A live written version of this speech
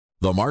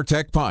The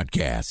MarTech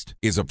Podcast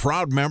is a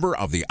proud member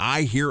of the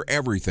I Hear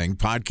Everything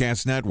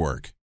Podcast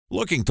Network.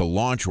 Looking to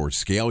launch or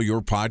scale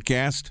your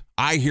podcast?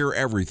 I Hear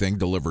Everything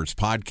delivers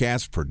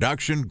podcast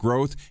production,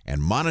 growth,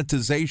 and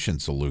monetization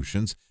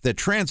solutions that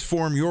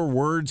transform your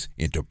words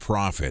into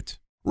profit.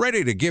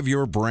 Ready to give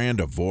your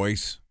brand a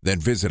voice? Then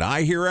visit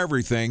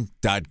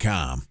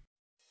iheareverything.com.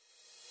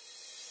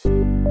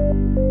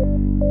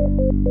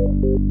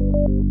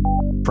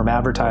 From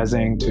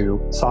advertising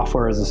to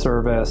software as a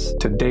service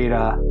to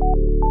data.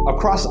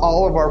 Across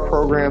all of our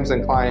programs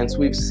and clients,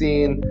 we've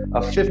seen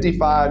a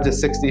 55 to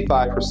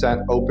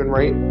 65% open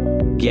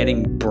rate.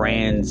 Getting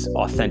brands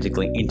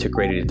authentically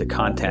integrated into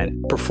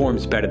content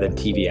performs better than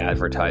TV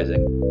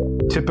advertising.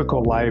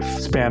 Typical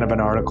lifespan of an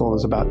article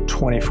is about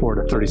 24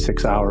 to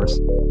 36 hours.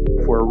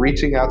 If we're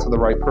reaching out to the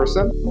right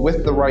person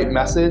with the right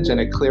message and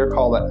a clear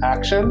call to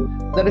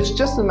action, then it's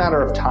just a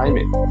matter of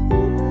timing.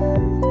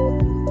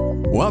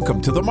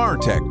 Welcome to the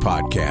MarTech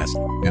Podcast,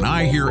 an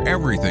I Hear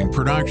Everything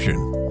production.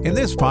 In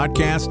this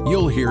podcast,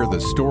 you'll hear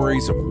the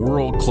stories of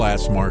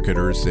world-class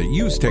marketers that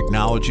use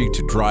technology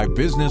to drive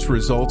business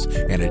results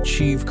and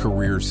achieve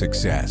career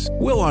success.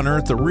 We'll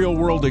unearth the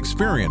real-world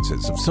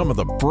experiences of some of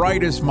the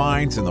brightest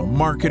minds in the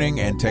marketing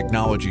and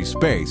technology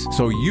space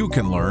so you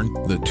can learn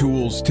the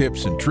tools,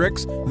 tips, and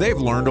tricks they've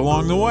learned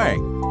along the way.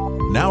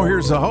 Now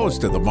here's the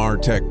host of the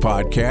MarTech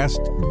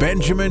Podcast,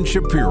 Benjamin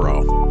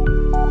Shapiro.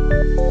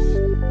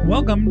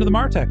 Welcome to the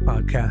MarTech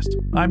Podcast.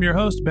 I'm your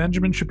host,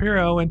 Benjamin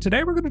Shapiro, and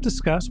today we're going to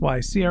discuss why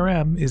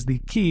CRM is the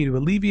key to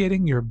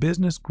alleviating your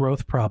business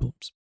growth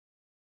problems.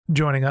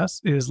 Joining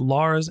us is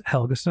Lars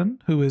Helgeson,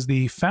 who is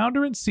the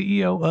founder and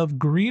CEO of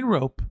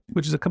GreenRope,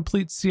 which is a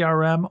complete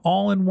CRM,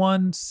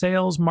 all-in-one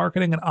sales,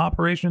 marketing, and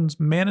operations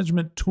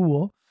management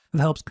tool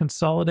that helps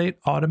consolidate,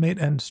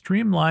 automate, and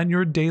streamline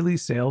your daily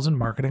sales and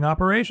marketing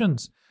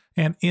operations.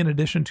 And in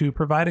addition to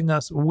providing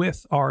us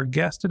with our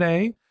guest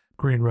today,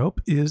 GreenRope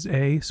is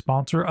a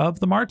sponsor of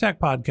the MarTech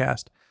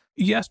Podcast.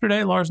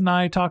 Yesterday, Lars and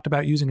I talked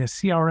about using a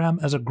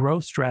CRM as a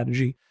growth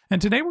strategy,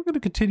 and today we're going to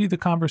continue the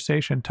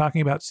conversation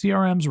talking about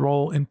CRM's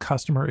role in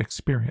customer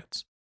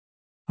experience.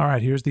 All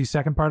right, here's the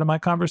second part of my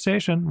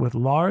conversation with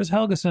Lars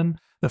Helgeson,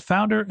 the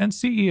founder and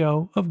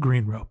CEO of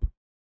GreenRope.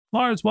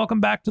 Lars,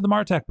 welcome back to the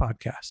MarTech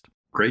Podcast.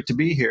 Great to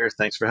be here.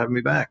 Thanks for having me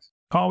back.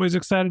 Always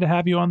excited to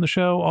have you on the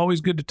show.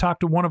 Always good to talk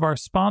to one of our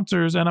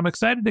sponsors. And I'm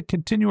excited to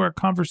continue our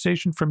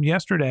conversation from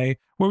yesterday,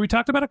 where we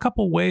talked about a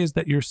couple ways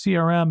that your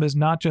CRM is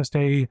not just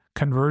a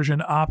conversion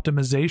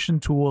optimization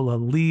tool, a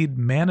lead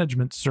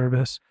management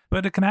service,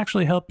 but it can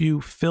actually help you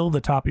fill the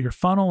top of your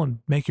funnel and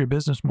make your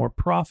business more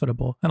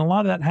profitable. And a lot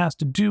of that has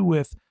to do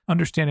with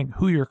understanding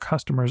who your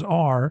customers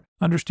are,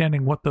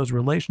 understanding what those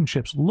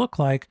relationships look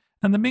like,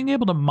 and then being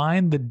able to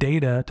mine the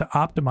data to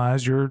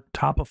optimize your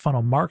top of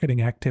funnel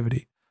marketing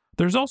activity.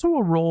 There's also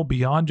a role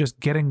beyond just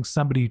getting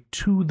somebody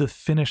to the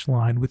finish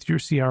line with your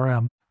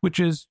CRM, which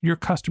is your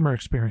customer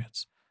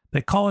experience.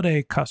 They call it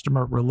a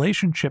customer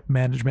relationship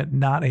management,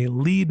 not a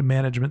lead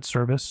management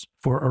service,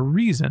 for a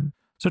reason.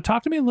 So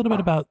talk to me a little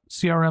bit about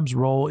CRM's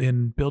role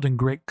in building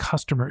great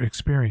customer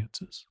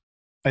experiences.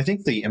 I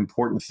think the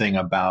important thing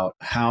about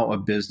how a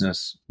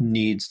business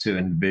needs to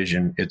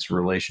envision its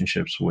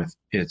relationships with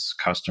its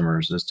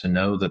customers is to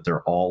know that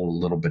they're all a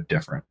little bit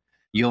different.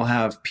 You'll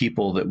have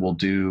people that will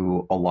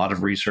do a lot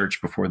of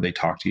research before they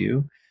talk to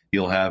you.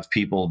 You'll have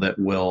people that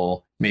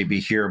will maybe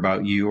hear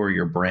about you or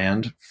your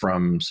brand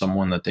from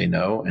someone that they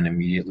know and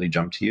immediately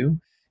jump to you.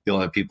 You'll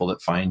have people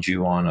that find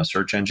you on a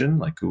search engine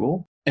like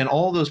Google. And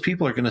all those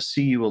people are going to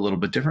see you a little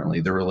bit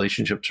differently. The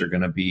relationships are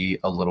going to be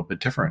a little bit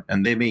different,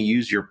 and they may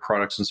use your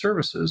products and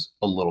services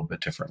a little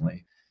bit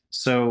differently.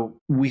 So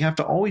we have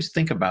to always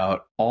think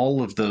about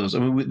all of those. I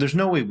mean, there's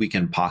no way we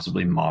can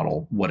possibly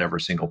model what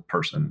every single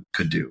person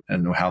could do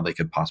and how they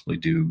could possibly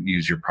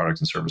use your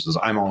products and services.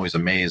 I'm always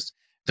amazed.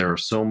 There are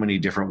so many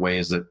different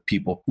ways that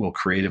people will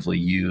creatively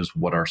use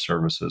what our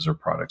services or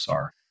products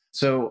are.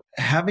 So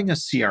having a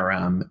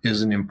CRM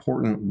is an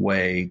important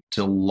way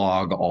to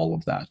log all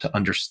of that, to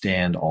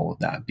understand all of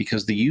that,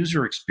 because the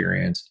user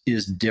experience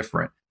is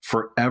different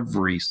for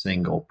every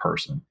single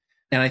person.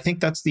 And I think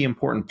that's the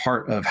important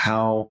part of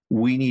how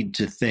we need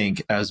to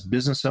think as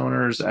business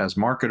owners, as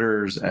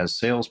marketers, as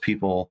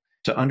salespeople,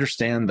 to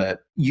understand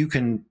that you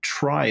can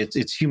try,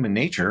 it's human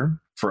nature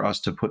for us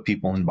to put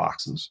people in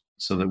boxes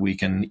so that we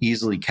can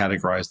easily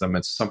categorize them.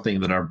 It's something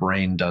that our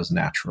brain does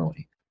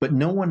naturally. But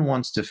no one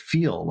wants to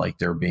feel like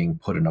they're being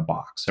put in a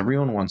box.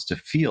 Everyone wants to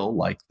feel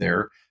like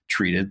they're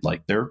treated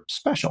like they're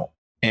special.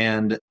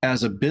 And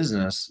as a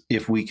business,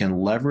 if we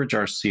can leverage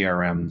our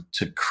CRM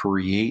to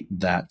create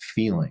that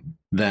feeling,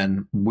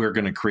 then we're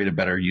going to create a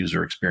better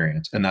user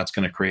experience. And that's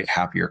going to create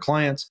happier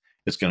clients.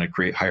 It's going to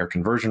create higher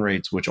conversion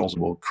rates, which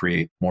also will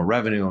create more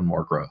revenue and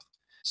more growth.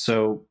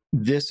 So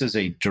this is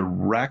a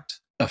direct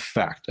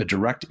effect, a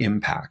direct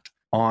impact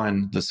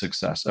on the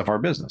success of our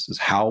business, is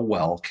how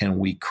well can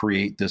we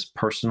create this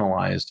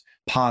personalized,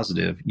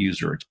 positive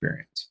user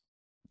experience.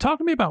 Talk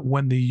to me about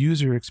when the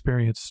user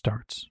experience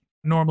starts.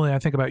 Normally, I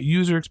think about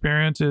user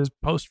experience as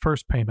post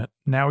first payment.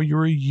 Now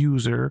you're a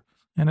user.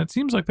 And it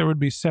seems like there would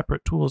be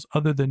separate tools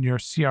other than your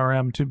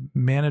CRM to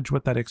manage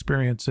what that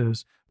experience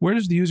is. Where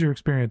does the user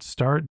experience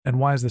start, and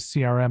why is the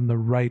CRM the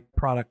right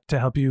product to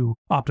help you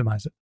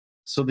optimize it?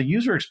 So the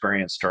user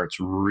experience starts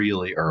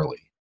really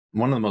early.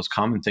 One of the most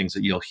common things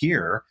that you'll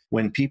hear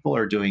when people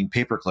are doing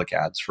pay-per-click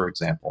ads, for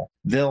example,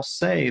 they'll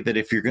say that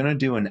if you're going to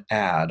do an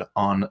ad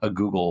on a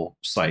Google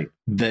site,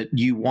 that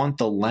you want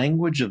the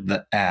language of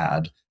the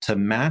ad to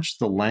match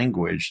the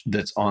language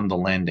that's on the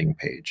landing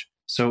page.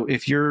 So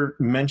if you're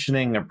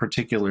mentioning a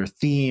particular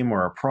theme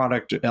or a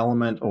product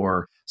element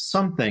or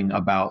something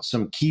about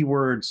some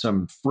keyword,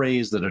 some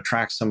phrase that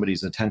attracts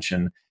somebody's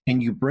attention,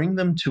 and you bring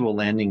them to a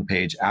landing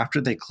page after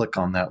they click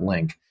on that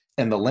link,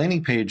 and the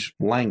landing page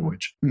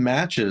language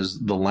matches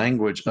the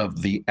language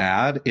of the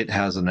ad, it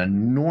has an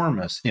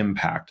enormous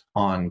impact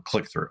on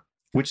click-through,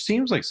 which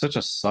seems like such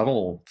a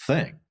subtle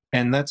thing.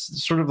 And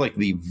that's sort of like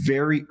the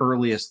very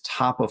earliest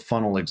top of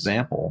funnel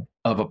example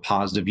of a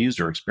positive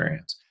user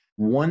experience.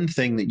 One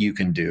thing that you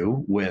can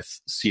do with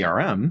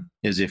CRM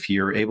is if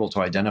you're able to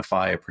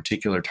identify a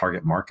particular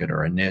target market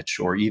or a niche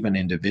or even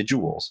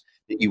individuals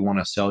that you want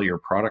to sell your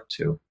product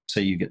to,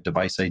 say you get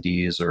device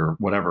IDs or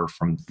whatever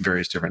from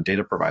various different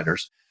data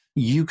providers,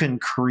 you can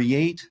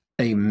create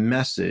a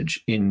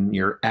message in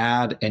your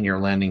ad and your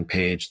landing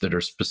page that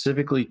are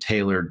specifically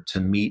tailored to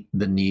meet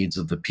the needs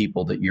of the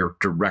people that you're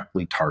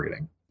directly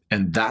targeting.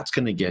 And that's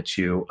going to get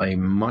you a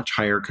much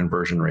higher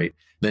conversion rate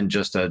than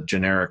just a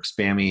generic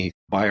spammy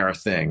buy our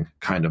thing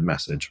kind of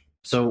message.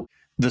 So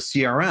the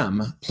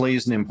CRM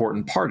plays an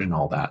important part in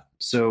all that.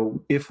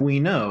 So if we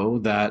know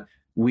that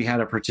we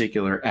had a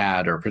particular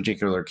ad or a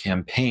particular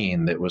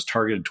campaign that was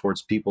targeted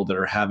towards people that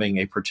are having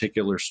a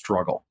particular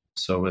struggle.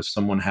 So if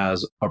someone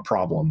has a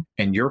problem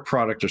and your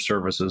product or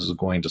services is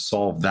going to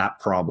solve that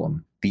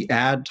problem, the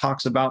ad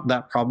talks about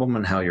that problem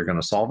and how you're going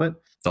to solve it.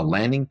 The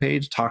landing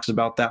page talks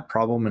about that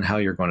problem and how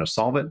you're going to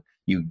solve it.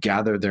 You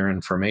gather their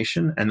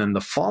information, and then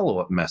the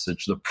follow-up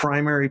message, the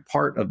primary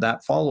part of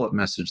that follow-up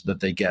message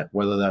that they get,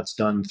 whether that's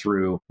done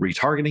through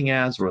retargeting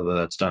ads, whether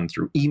that's done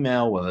through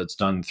email, whether it's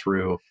done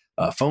through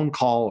a phone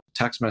call,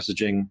 text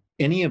messaging,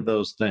 any of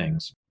those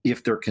things,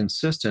 if they're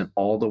consistent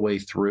all the way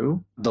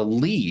through, the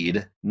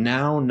lead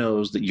now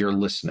knows that you're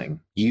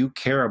listening. You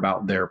care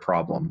about their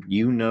problem.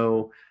 You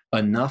know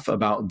enough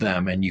about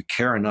them and you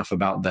care enough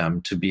about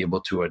them to be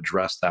able to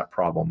address that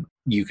problem.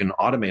 You can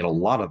automate a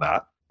lot of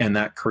that. And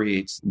that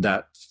creates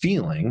that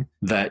feeling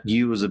that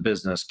you as a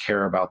business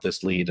care about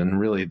this lead. And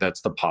really,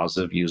 that's the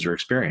positive user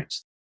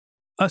experience.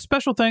 A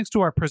special thanks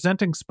to our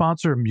presenting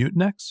sponsor,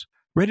 Mutinex.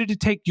 Ready to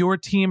take your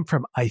team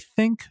from I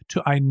think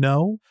to I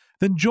know?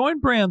 Then join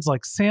brands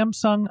like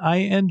Samsung,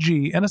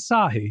 ING, and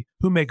Asahi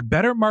who make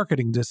better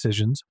marketing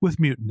decisions with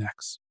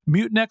Mutinex.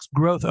 Mutinex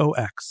Growth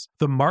OX,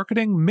 the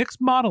marketing mix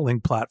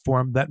modeling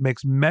platform that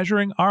makes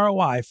measuring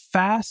ROI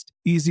fast,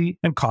 easy,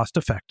 and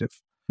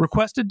cost-effective.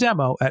 Request a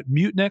demo at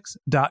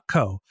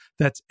Mutinex.co.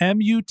 That's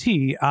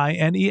Mutinex.co.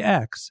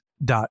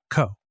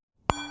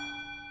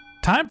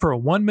 Time for a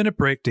 1-minute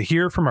break to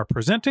hear from our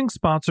presenting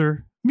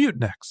sponsor,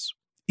 Mutinex.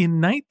 In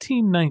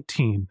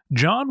 1919,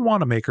 John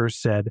Wanamaker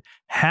said,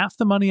 "Half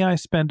the money I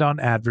spend on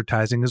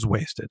advertising is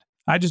wasted.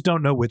 I just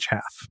don't know which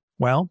half."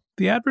 Well,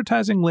 the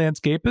advertising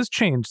landscape has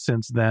changed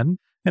since then,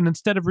 and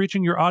instead of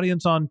reaching your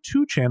audience on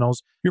 2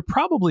 channels, you're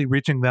probably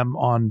reaching them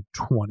on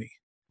 20.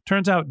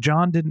 Turns out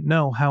John didn't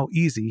know how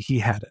easy he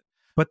had it.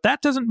 But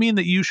that doesn't mean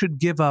that you should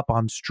give up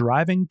on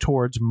striving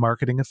towards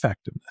marketing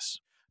effectiveness.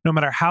 No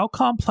matter how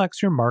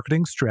complex your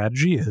marketing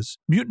strategy is,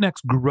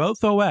 Mutinex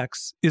Growth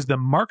OX is the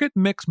market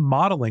mix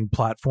modeling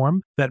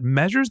platform that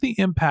measures the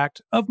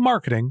impact of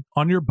marketing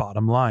on your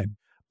bottom line.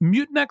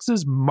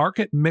 Mutinex's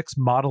market mix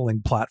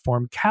modeling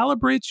platform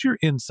calibrates your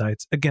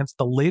insights against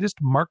the latest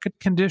market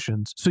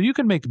conditions so you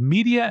can make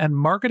media and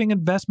marketing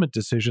investment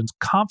decisions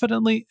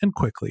confidently and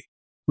quickly.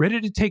 Ready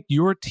to take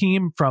your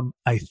team from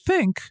I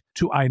think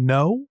to I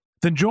know?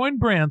 Then join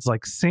brands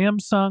like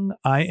Samsung,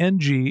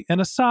 ING,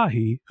 and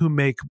Asahi who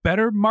make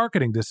better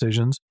marketing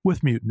decisions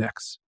with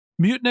Mutinex.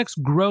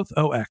 Mutinex Growth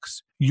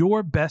OX.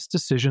 Your best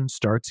decision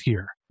starts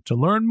here. To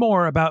learn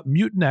more about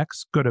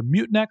Mutinex, go to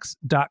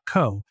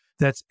Mutinex.co.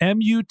 That's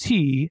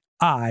Mutinex.co.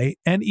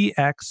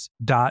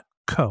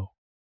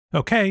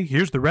 Okay,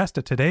 here's the rest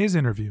of today's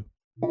interview.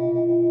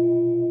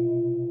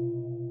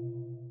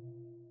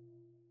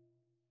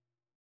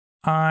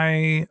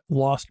 I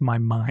lost my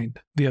mind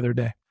the other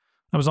day.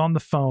 I was on the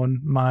phone.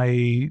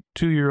 My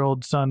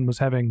 2-year-old son was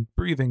having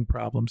breathing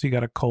problems. He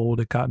got a cold.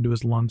 It got into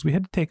his lungs. We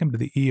had to take him to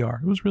the ER.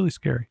 It was really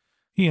scary.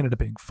 He ended up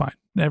being fine.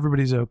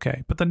 Everybody's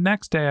okay. But the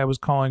next day I was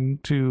calling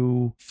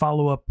to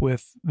follow up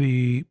with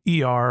the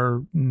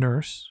ER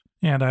nurse,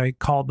 and I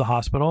called the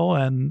hospital,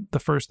 and the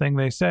first thing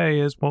they say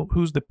is, well,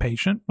 who's the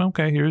patient?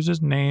 Okay, here's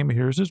his name.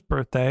 Here's his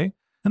birthday.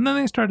 And then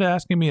they started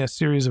asking me a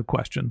series of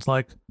questions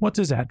like, what's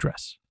his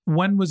address?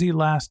 When was he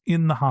last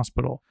in the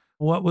hospital?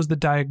 What was the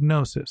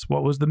diagnosis?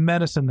 What was the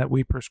medicine that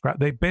we prescribed?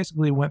 They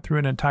basically went through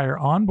an entire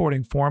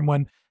onboarding form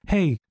when,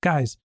 hey,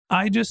 guys,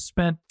 I just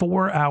spent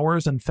 4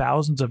 hours and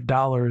thousands of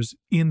dollars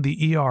in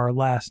the ER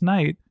last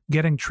night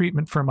getting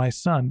treatment for my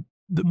son.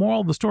 the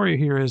moral of the story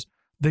here is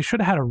they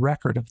should have had a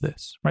record of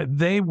this, right?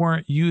 They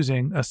weren't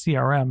using a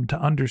CRM to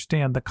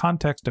understand the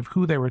context of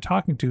who they were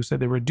talking to. So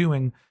they were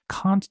doing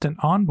constant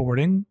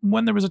onboarding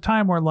when there was a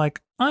time where like,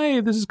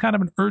 hey, this is kind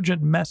of an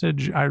urgent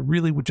message. I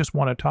really would just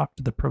want to talk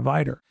to the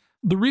provider.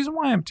 The reason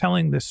why I'm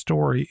telling this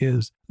story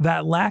is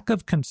that lack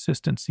of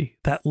consistency,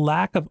 that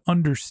lack of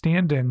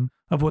understanding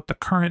of what the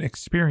current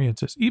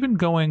experience is. Even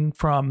going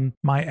from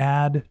my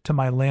ad to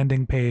my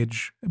landing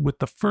page with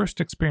the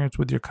first experience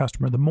with your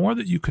customer, the more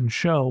that you can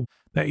show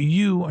that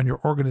you and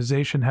your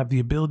organization have the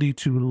ability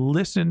to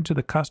listen to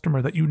the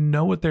customer, that you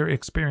know what their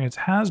experience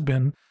has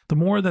been, the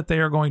more that they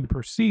are going to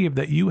perceive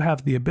that you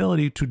have the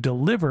ability to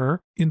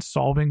deliver in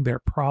solving their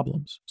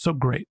problems. So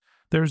great.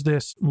 There's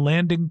this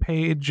landing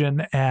page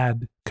and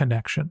ad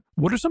connection.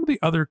 What are some of the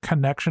other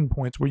connection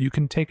points where you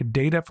can take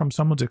data from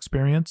someone's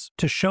experience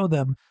to show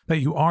them that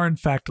you are in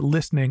fact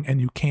listening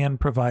and you can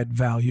provide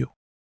value?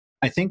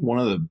 I think one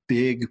of the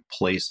big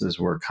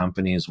places where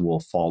companies will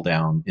fall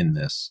down in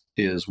this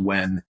is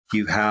when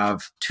you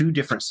have two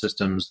different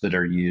systems that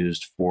are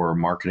used for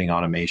marketing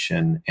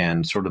automation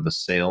and sort of the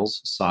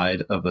sales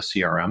side of a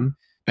CRM,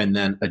 and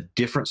then a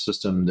different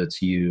system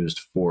that's used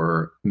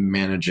for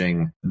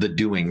managing the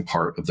doing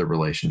part of the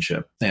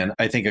relationship. And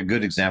I think a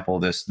good example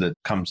of this that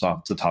comes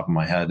off the top of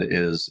my head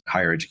is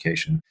higher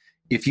education.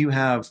 If you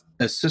have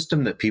a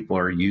system that people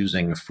are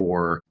using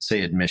for,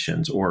 say,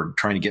 admissions or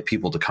trying to get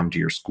people to come to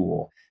your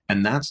school,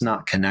 and that's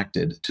not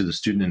connected to the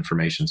student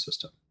information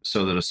system,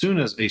 so that as soon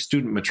as a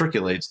student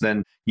matriculates,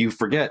 then you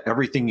forget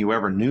everything you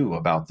ever knew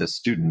about this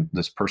student,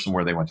 this person,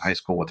 where they went to high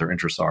school, what their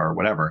interests are, or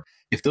whatever.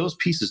 If those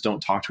pieces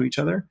don't talk to each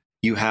other,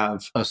 you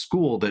have a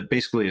school that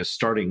basically is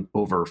starting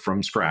over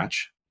from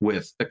scratch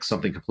with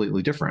something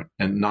completely different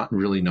and not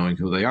really knowing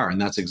who they are. And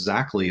that's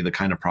exactly the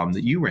kind of problem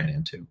that you ran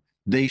into.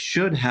 They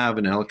should have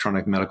an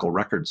electronic medical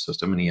record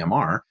system, an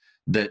EMR,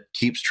 that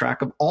keeps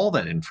track of all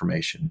that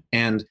information.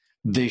 And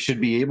they should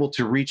be able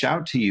to reach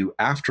out to you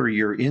after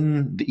you're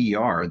in the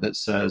ER that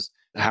says,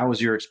 how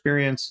was your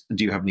experience?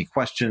 Do you have any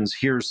questions?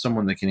 Here's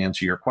someone that can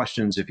answer your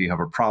questions. If you have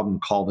a problem,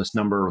 call this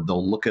number.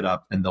 They'll look it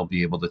up and they'll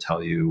be able to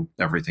tell you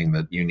everything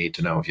that you need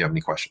to know if you have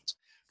any questions.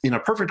 In a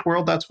perfect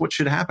world, that's what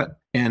should happen.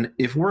 And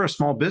if we're a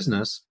small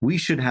business, we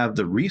should have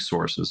the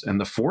resources and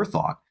the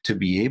forethought to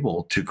be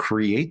able to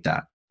create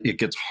that. It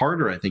gets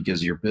harder, I think,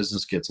 as your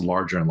business gets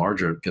larger and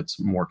larger, it gets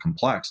more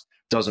complex.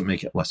 Doesn't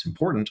make it less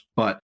important.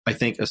 But I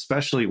think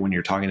especially when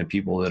you're talking to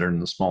people that are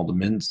in the small to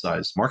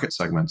mid-sized market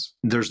segments,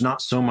 there's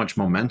not so much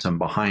momentum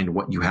behind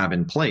what you have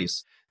in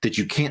place that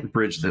you can't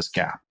bridge this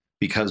gap,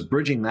 because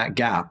bridging that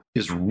gap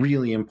is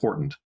really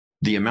important.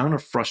 The amount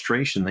of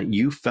frustration that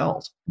you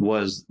felt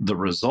was the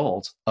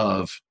result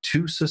of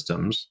two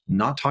systems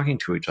not talking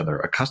to each other,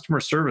 a customer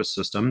service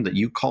system that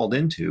you called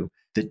into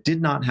that did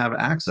not have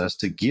access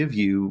to give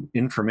you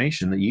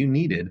information that you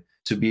needed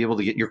to be able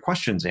to get your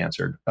questions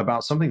answered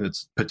about something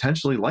that's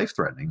potentially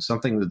life-threatening,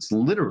 something that's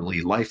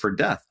literally life or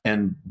death,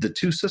 and the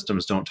two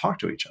systems don't talk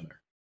to each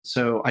other.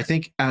 So I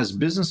think as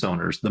business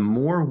owners, the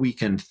more we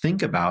can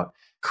think about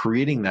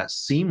creating that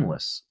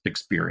seamless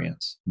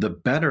experience, the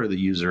better the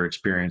user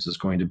experience is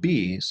going to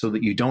be so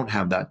that you don't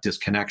have that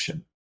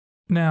disconnection.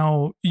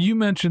 Now, you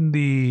mentioned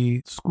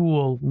the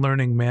school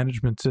learning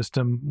management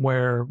system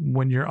where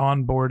when you're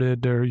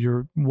onboarded or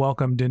you're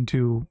welcomed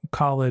into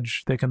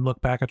college, they can look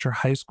back at your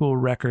high school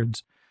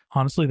records.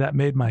 Honestly, that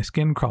made my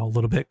skin crawl a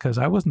little bit because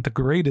I wasn't the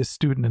greatest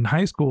student in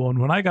high school. And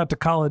when I got to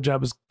college, I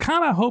was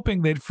kind of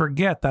hoping they'd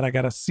forget that I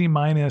got a C-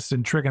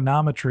 in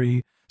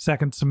trigonometry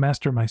second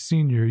semester my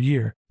senior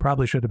year.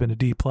 Probably should have been a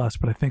D+,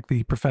 but I think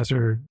the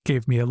professor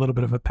gave me a little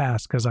bit of a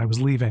pass because I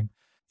was leaving.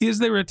 Is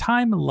there a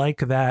time like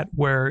that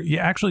where you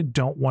actually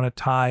don't want to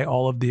tie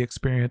all of the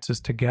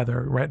experiences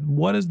together, right?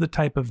 What is the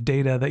type of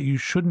data that you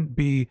shouldn't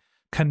be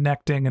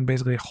connecting and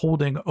basically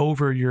holding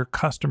over your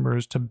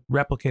customers to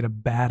replicate a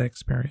bad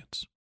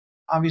experience?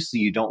 Obviously,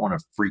 you don't want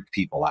to freak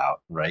people out,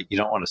 right? You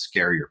don't want to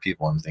scare your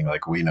people and think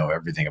like, we know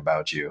everything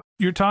about you.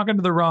 You're talking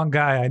to the wrong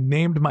guy. I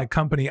named my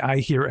company I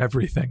Hear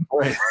Everything.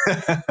 Right.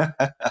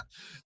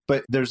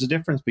 But there's a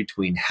difference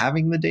between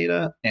having the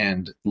data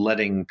and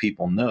letting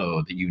people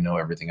know that you know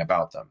everything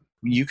about them.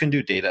 You can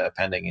do data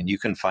appending and you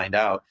can find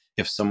out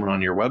if someone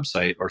on your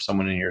website or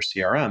someone in your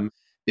CRM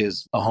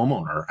is a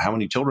homeowner, how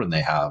many children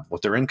they have,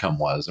 what their income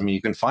was. I mean,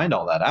 you can find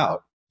all that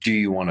out. Do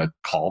you want to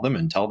call them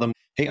and tell them,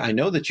 hey, I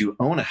know that you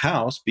own a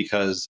house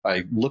because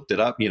I looked it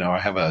up. I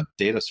have a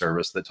data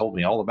service that told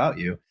me all about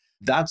you.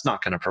 That's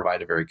not going to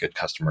provide a very good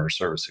customer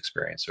service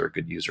experience or a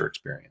good user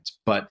experience.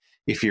 But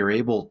if you're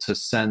able to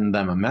send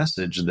them a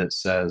message that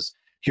says,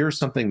 here's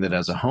something that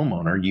as a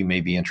homeowner, you may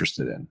be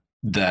interested in,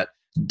 that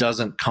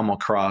doesn't come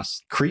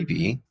across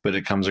creepy, but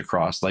it comes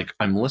across like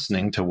I'm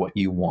listening to what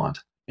you want.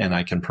 And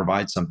I can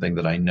provide something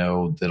that I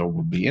know that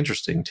will be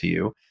interesting to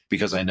you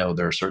because I know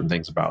there are certain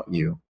things about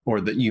you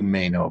or that you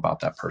may know about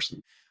that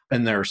person.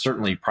 And there are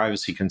certainly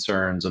privacy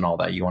concerns and all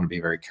that. You want to be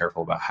very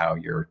careful about how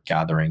you're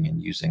gathering and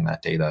using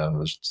that data.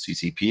 There's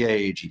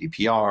CCPA,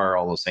 GDPR,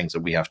 all those things that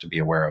we have to be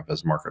aware of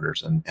as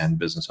marketers and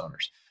business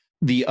owners.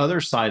 The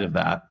other side of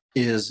that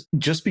is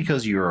just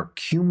because you're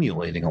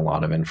accumulating a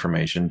lot of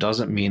information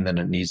doesn't mean that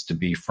it needs to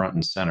be front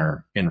and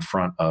center in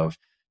front of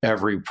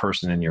every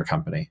person in your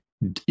company.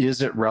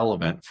 Is it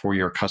relevant for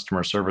your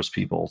customer service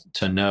people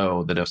to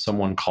know that if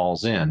someone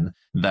calls in,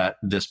 that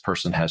this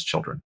person has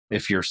children,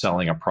 if you're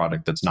selling a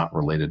product that's not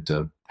related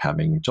to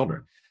having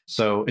children?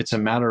 So it's a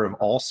matter of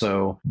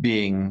also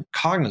being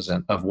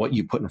cognizant of what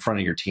you put in front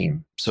of your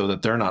team so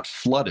that they're not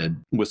flooded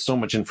with so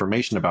much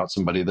information about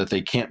somebody that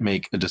they can't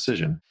make a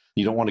decision.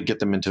 You don't want to get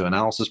them into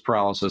analysis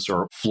paralysis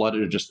or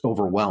flooded or just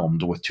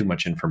overwhelmed with too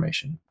much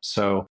information.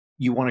 So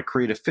you want to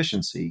create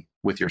efficiency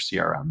with your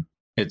CRM.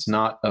 It's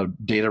not a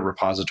data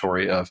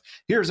repository of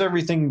here's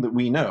everything that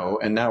we know,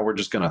 and now we're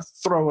just going to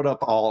throw it up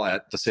all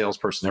at the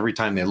salesperson every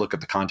time they look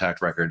at the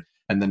contact record,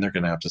 and then they're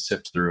going to have to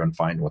sift through and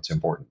find what's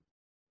important.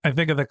 I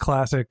think of the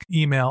classic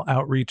email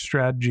outreach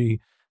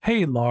strategy.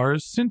 Hey,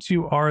 Lars, since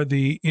you are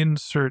the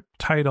insert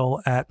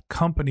title at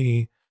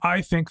company,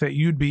 I think that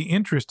you'd be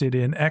interested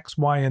in X,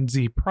 Y, and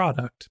Z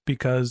product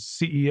because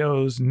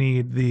CEOs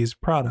need these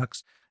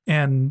products.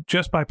 And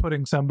just by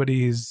putting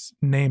somebody's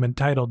name and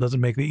title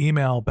doesn't make the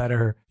email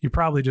better. You're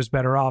probably just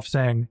better off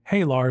saying,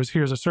 hey, Lars,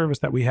 here's a service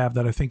that we have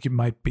that I think you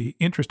might be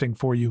interesting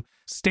for you.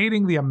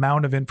 Stating the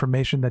amount of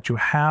information that you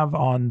have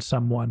on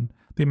someone,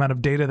 the amount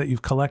of data that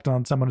you've collected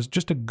on someone is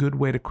just a good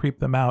way to creep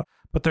them out.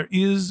 But there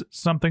is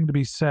something to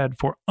be said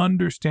for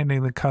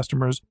understanding the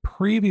customer's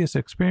previous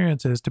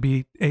experiences to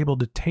be able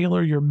to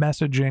tailor your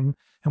messaging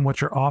and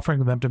what you're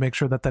offering them to make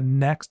sure that the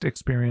next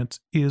experience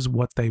is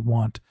what they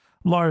want.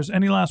 Lars,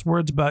 any last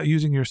words about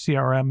using your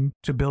CRM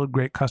to build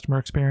great customer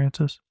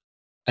experiences?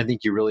 I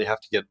think you really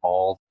have to get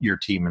all your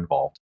team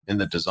involved in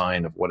the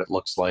design of what it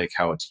looks like,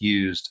 how it's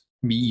used.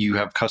 You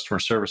have customer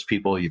service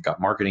people, you've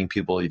got marketing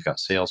people, you've got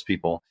sales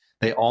people.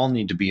 They all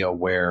need to be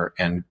aware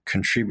and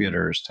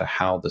contributors to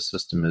how the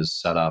system is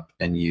set up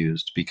and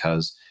used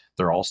because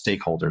they're all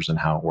stakeholders in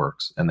how it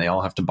works and they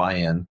all have to buy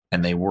in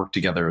and they work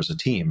together as a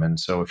team. And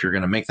so if you're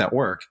going to make that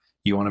work,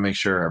 you want to make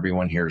sure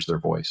everyone hears their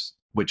voice,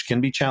 which can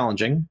be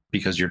challenging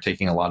because you're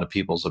taking a lot of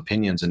people's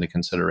opinions into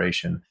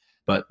consideration.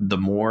 But the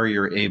more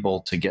you're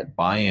able to get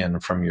buy-in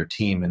from your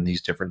team in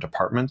these different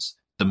departments,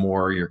 the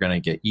more you're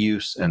going to get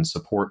use and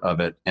support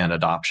of it and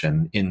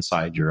adoption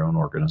inside your own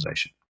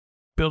organization.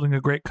 Building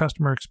a great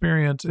customer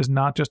experience is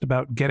not just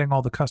about getting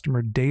all the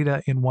customer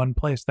data in one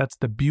place. That's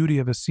the beauty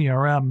of a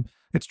CRM.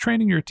 It's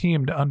training your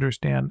team to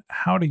understand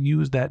how to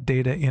use that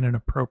data in an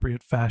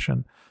appropriate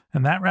fashion.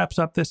 And that wraps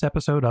up this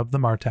episode of the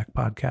MarTech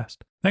Podcast.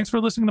 Thanks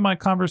for listening to my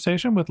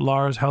conversation with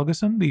Lars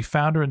Helgeson, the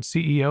founder and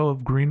CEO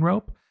of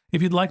GreenRope.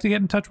 If you'd like to get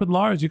in touch with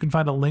Lars, you can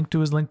find a link to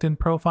his LinkedIn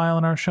profile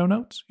in our show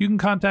notes. You can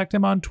contact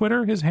him on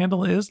Twitter. His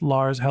handle is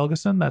Lars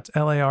Helgeson. That's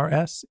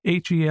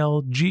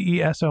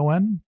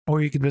LarsHelgeson.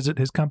 Or you can visit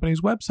his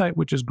company's website,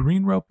 which is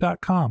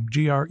greenrope.com,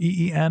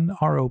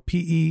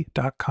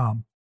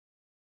 greenrope.com.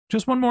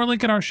 Just one more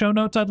link in our show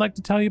notes I'd like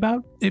to tell you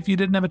about. If you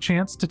didn't have a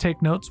chance to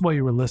take notes while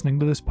you were listening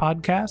to this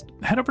podcast,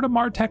 head over to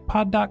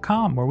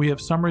martechpod.com, where we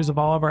have summaries of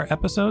all of our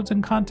episodes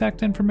and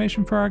contact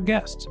information for our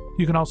guests.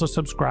 You can also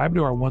subscribe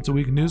to our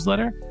once-a-week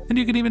newsletter, and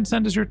you can even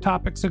send us your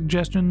topic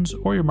suggestions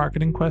or your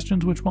marketing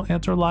questions, which we'll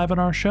answer live on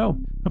our show.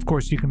 Of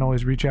course, you can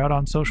always reach out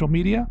on social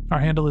media. Our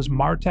handle is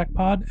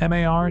martechpod,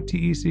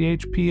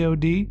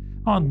 MarTechPod,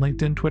 on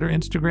LinkedIn, Twitter,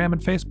 Instagram,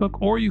 and Facebook,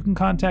 or you can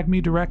contact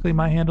me directly.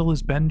 My handle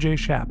is Ben J.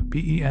 Shap,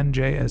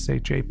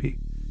 BenJShap.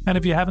 And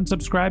if you haven't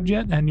subscribed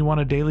yet and you want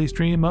a daily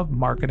stream of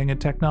marketing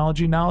and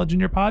technology knowledge in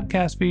your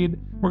podcast feed,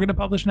 we're going to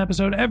publish an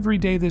episode every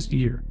day this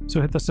year. So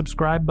hit the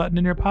subscribe button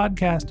in your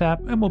podcast app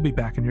and we'll be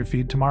back in your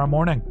feed tomorrow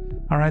morning.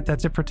 All right,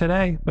 that's it for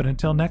today. But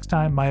until next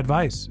time, my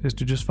advice is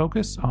to just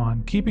focus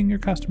on keeping your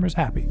customers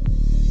happy.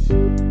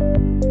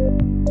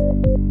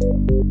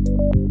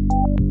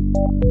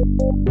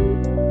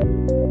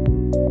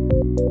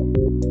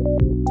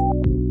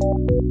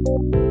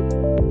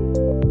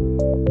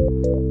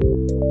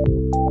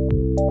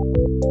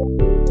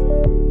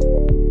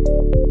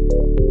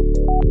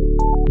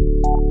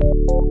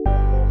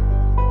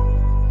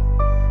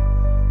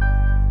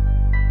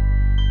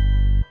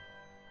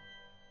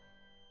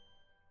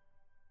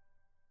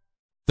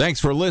 Thanks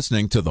for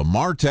listening to the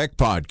MarTech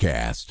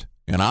Podcast,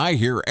 and I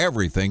Hear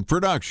Everything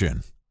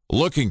production.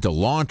 Looking to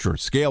launch or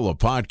scale a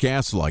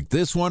podcast like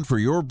this one for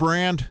your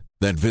brand?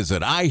 Then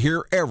visit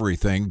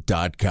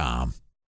iheareverything.com.